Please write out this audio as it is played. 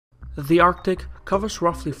The Arctic covers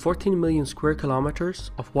roughly 14 million square kilometers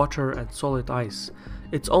of water and solid ice.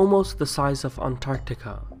 It's almost the size of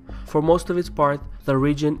Antarctica. For most of its part, the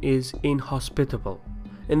region is inhospitable.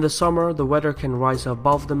 In the summer, the weather can rise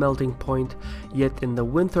above the melting point, yet in the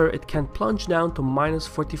winter it can plunge down to minus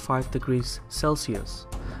 45 degrees Celsius.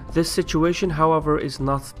 This situation, however, is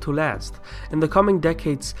not to last. In the coming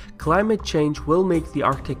decades, climate change will make the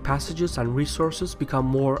Arctic passages and resources become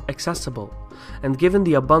more accessible. And given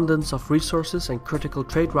the abundance of resources and critical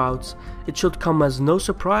trade routes, it should come as no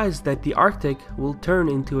surprise that the Arctic will turn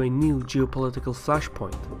into a new geopolitical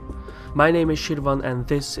flashpoint. My name is Shirvan and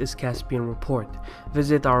this is Caspian Report.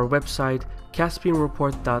 Visit our website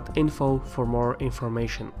caspianreport.info for more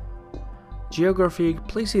information. Geography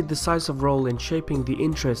plays a decisive role in shaping the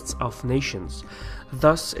interests of nations.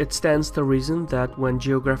 Thus, it stands to reason that when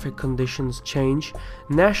geographic conditions change,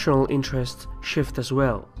 national interests shift as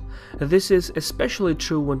well. This is especially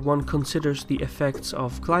true when one considers the effects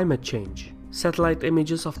of climate change. Satellite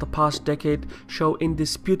images of the past decade show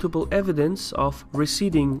indisputable evidence of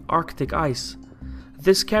receding Arctic ice.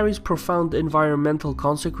 This carries profound environmental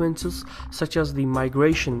consequences, such as the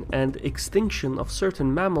migration and extinction of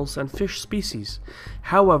certain mammals and fish species.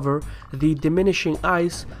 However, the diminishing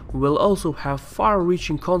ice will also have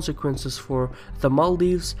far-reaching consequences for the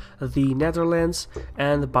Maldives, the Netherlands,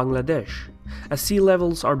 and Bangladesh. As sea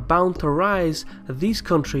levels are bound to rise, these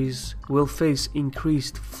countries will face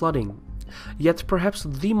increased flooding. Yet perhaps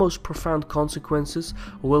the most profound consequences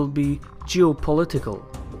will be geopolitical.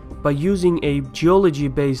 By using a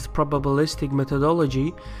geology-based probabilistic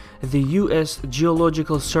methodology, the U.S.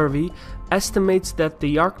 Geological Survey estimates that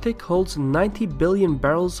the Arctic holds 90 billion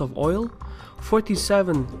barrels of oil,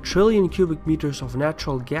 47 trillion cubic meters of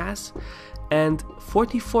natural gas, and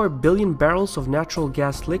 44 billion barrels of natural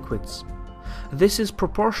gas liquids. This is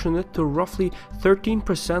proportionate to roughly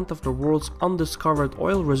 13% of the world's undiscovered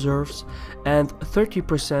oil reserves and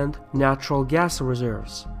 30% natural gas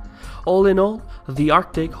reserves. All in all, the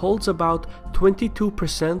Arctic holds about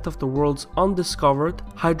 22% of the world's undiscovered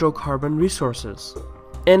hydrocarbon resources.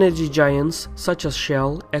 Energy giants such as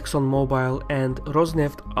Shell, ExxonMobil, and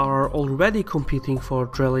Rosneft are already competing for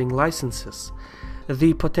drilling licenses.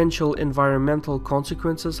 The potential environmental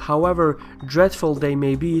consequences, however dreadful they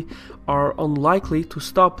may be, are unlikely to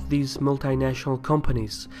stop these multinational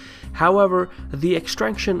companies. However, the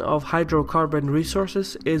extraction of hydrocarbon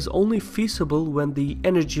resources is only feasible when the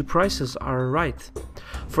energy prices are right.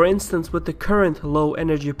 For instance, with the current low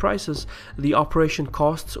energy prices, the operation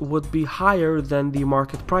costs would be higher than the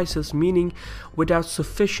market prices, meaning without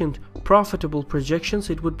sufficient profitable projections,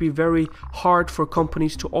 it would be very hard for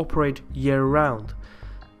companies to operate year-round.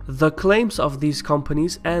 The claims of these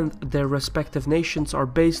companies and their respective nations are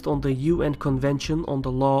based on the UN Convention on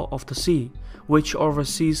the Law of the Sea, which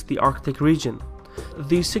oversees the Arctic region.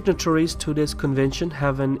 The signatories to this convention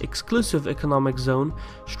have an exclusive economic zone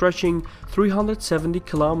stretching 370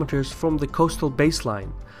 kilometers from the coastal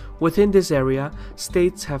baseline. Within this area,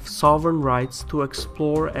 states have sovereign rights to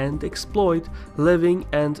explore and exploit living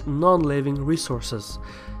and non-living resources.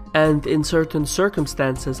 And in certain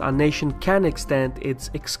circumstances, a nation can extend its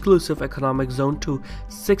exclusive economic zone to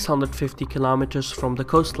 650 kilometers from the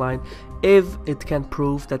coastline if it can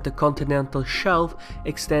prove that the continental shelf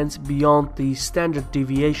extends beyond the standard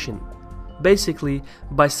deviation. Basically,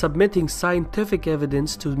 by submitting scientific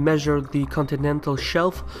evidence to measure the continental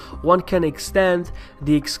shelf, one can extend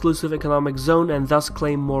the exclusive economic zone and thus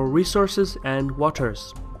claim more resources and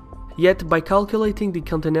waters. Yet, by calculating the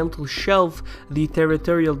continental shelf, the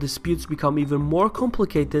territorial disputes become even more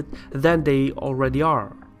complicated than they already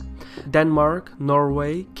are. Denmark,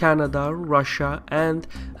 Norway, Canada, Russia, and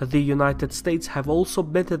the United States have all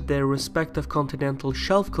submitted their respective continental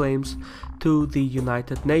shelf claims to the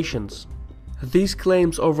United Nations. These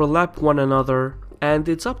claims overlap one another, and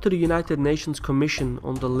it's up to the United Nations Commission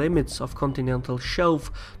on the Limits of Continental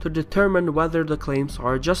Shelf to determine whether the claims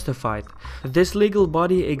are justified. This legal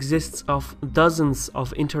body exists of dozens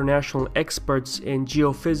of international experts in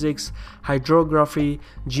geophysics, hydrography,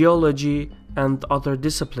 geology, and other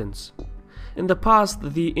disciplines. In the past,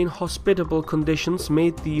 the inhospitable conditions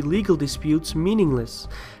made the legal disputes meaningless.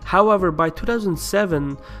 However, by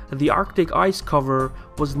 2007, the Arctic ice cover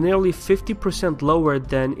was nearly 50% lower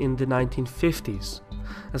than in the 1950s.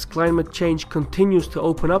 As climate change continues to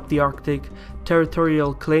open up the Arctic,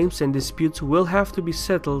 territorial claims and disputes will have to be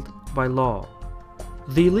settled by law.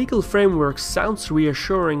 The legal framework sounds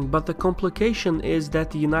reassuring, but the complication is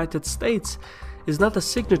that the United States is not a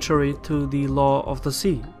signatory to the Law of the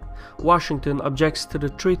Sea. Washington objects to the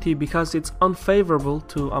treaty because it's unfavorable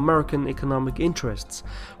to American economic interests.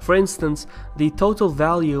 For instance, the total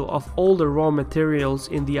value of all the raw materials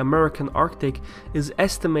in the American Arctic is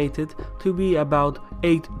estimated to be about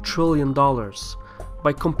 $8 trillion.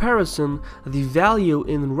 By comparison, the value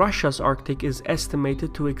in Russia's Arctic is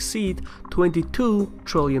estimated to exceed $22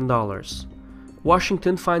 trillion.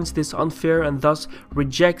 Washington finds this unfair and thus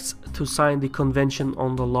rejects to sign the Convention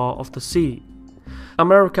on the Law of the Sea.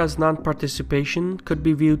 America's non-participation could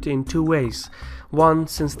be viewed in two ways. One,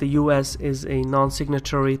 since the US is a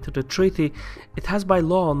non-signatory to the treaty, it has by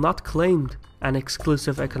law not claimed an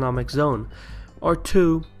exclusive economic zone. Or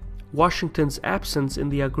two, Washington's absence in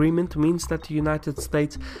the agreement means that the United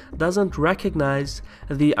States doesn't recognize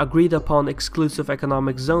the agreed-upon exclusive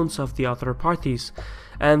economic zones of the other parties,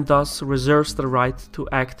 and thus reserves the right to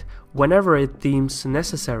act whenever it deems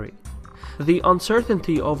necessary. The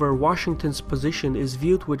uncertainty over Washington's position is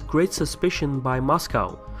viewed with great suspicion by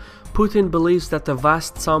Moscow. Putin believes that the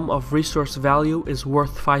vast sum of resource value is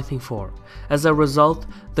worth fighting for. As a result,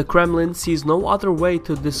 the Kremlin sees no other way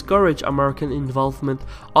to discourage American involvement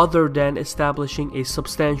other than establishing a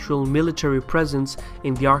substantial military presence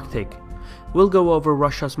in the Arctic. We'll go over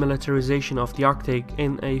Russia's militarization of the Arctic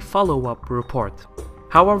in a follow-up report.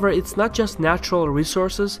 However, it's not just natural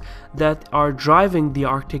resources that are driving the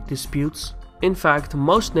Arctic disputes. In fact,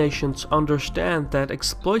 most nations understand that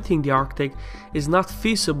exploiting the Arctic is not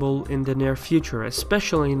feasible in the near future,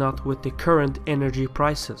 especially not with the current energy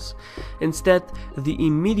prices. Instead, the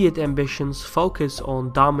immediate ambitions focus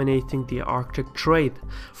on dominating the Arctic trade.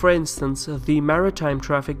 For instance, the maritime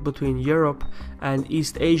traffic between Europe and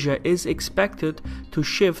East Asia is expected to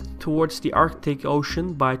shift towards the Arctic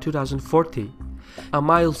Ocean by 2040. A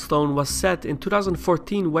milestone was set in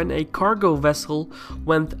 2014 when a cargo vessel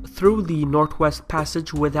went through the Northwest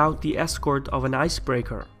Passage without the escort of an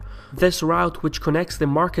icebreaker. This route, which connects the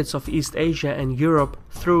markets of East Asia and Europe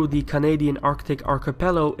through the Canadian Arctic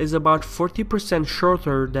archipelago, is about 40%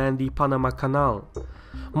 shorter than the Panama Canal.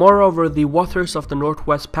 Moreover, the waters of the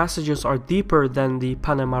Northwest Passages are deeper than the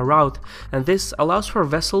Panama route, and this allows for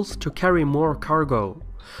vessels to carry more cargo.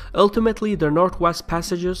 Ultimately, the Northwest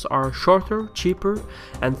Passages are shorter, cheaper,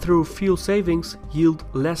 and through fuel savings yield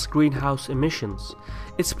less greenhouse emissions.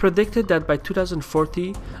 It's predicted that by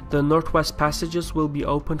 2040, the Northwest Passages will be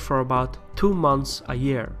open for about 2 months a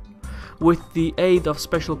year. With the aid of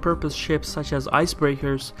special purpose ships such as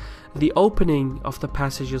icebreakers, the opening of the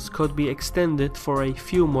passages could be extended for a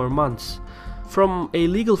few more months. From a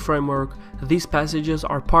legal framework, these passages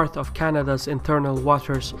are part of Canada's internal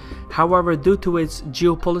waters. However, due to its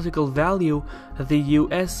geopolitical value, the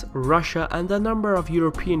US, Russia, and a number of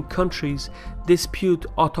European countries dispute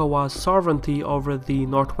Ottawa's sovereignty over the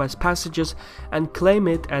Northwest Passages and claim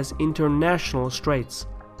it as international straits.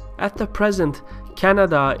 At the present,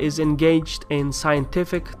 Canada is engaged in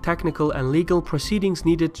scientific, technical, and legal proceedings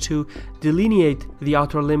needed to delineate the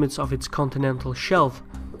outer limits of its continental shelf.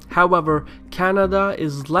 However, Canada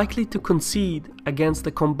is likely to concede against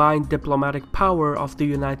the combined diplomatic power of the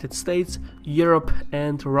United States, Europe,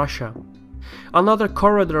 and Russia. Another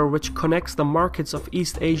corridor which connects the markets of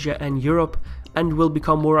East Asia and Europe and will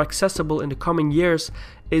become more accessible in the coming years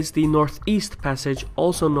is the Northeast Passage,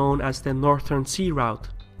 also known as the Northern Sea Route.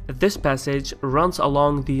 This passage runs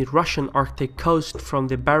along the Russian Arctic coast from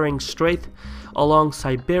the Bering Strait, along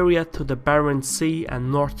Siberia to the Barents Sea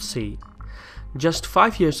and North Sea. Just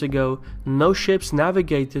 5 years ago, no ships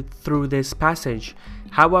navigated through this passage.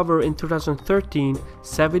 However, in 2013,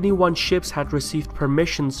 71 ships had received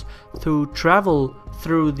permissions to travel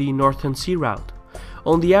through the Northern Sea Route.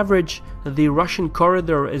 On the average, the Russian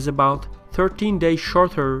corridor is about 13 days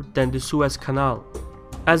shorter than the Suez Canal.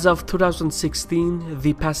 As of 2016,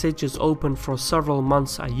 the passage is open for several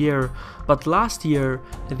months a year, but last year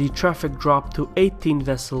the traffic dropped to 18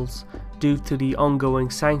 vessels due to the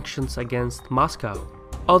ongoing sanctions against Moscow.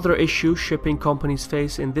 Other issues shipping companies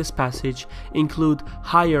face in this passage include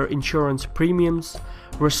higher insurance premiums,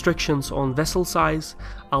 restrictions on vessel size,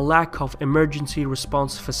 a lack of emergency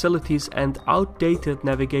response facilities, and outdated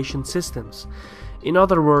navigation systems. In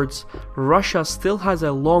other words, Russia still has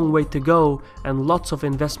a long way to go and lots of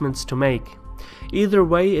investments to make. Either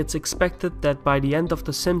way, it's expected that by the end of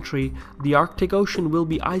the century, the Arctic Ocean will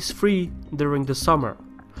be ice-free during the summer.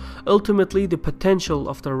 Ultimately, the potential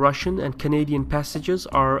of the Russian and Canadian passages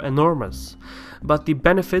are enormous, but the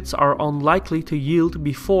benefits are unlikely to yield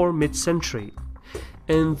before mid-century.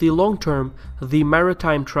 In the long term, the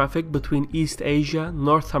maritime traffic between East Asia,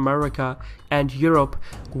 North America, and Europe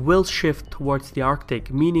will shift towards the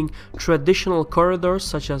Arctic, meaning traditional corridors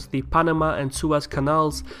such as the Panama and Suez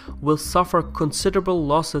canals will suffer considerable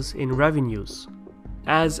losses in revenues.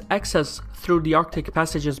 As access through the Arctic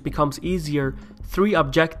passages becomes easier, three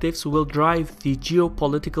objectives will drive the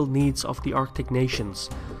geopolitical needs of the Arctic nations.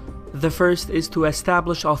 The first is to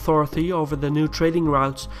establish authority over the new trading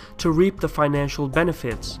routes to reap the financial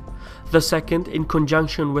benefits. The second, in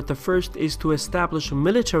conjunction with the first, is to establish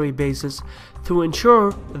military bases to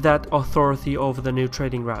ensure that authority over the new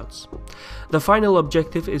trading routes. The final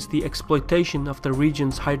objective is the exploitation of the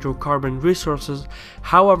region's hydrocarbon resources.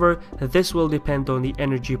 However, this will depend on the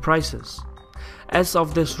energy prices. As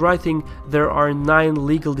of this writing, there are 9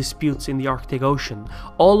 legal disputes in the Arctic Ocean.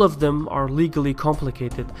 All of them are legally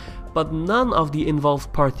complicated, but none of the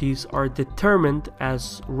involved parties are determined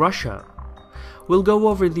as Russia. We'll go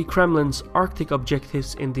over the Kremlin's Arctic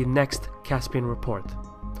objectives in the next Caspian report.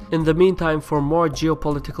 In the meantime, for more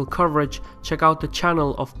geopolitical coverage, check out the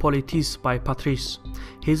channel of Politis by Patrice.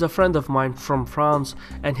 He's a friend of mine from France,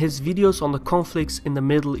 and his videos on the conflicts in the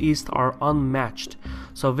Middle East are unmatched.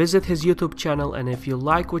 So visit his YouTube channel, and if you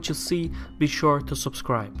like what you see, be sure to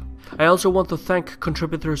subscribe. I also want to thank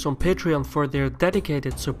contributors on Patreon for their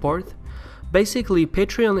dedicated support. Basically,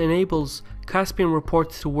 Patreon enables Caspian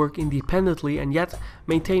Report to work independently and yet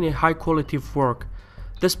maintain a high quality of work.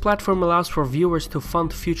 This platform allows for viewers to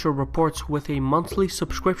fund future reports with a monthly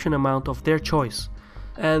subscription amount of their choice.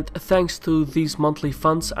 And thanks to these monthly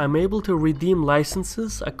funds, I'm able to redeem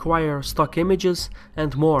licenses, acquire stock images,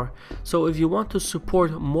 and more. So if you want to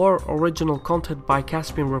support more original content by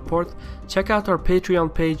Caspian Report, check out our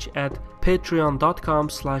Patreon page at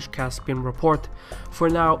patreon.com/CaspianReport. For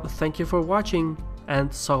now, thank you for watching,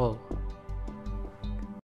 and Sol.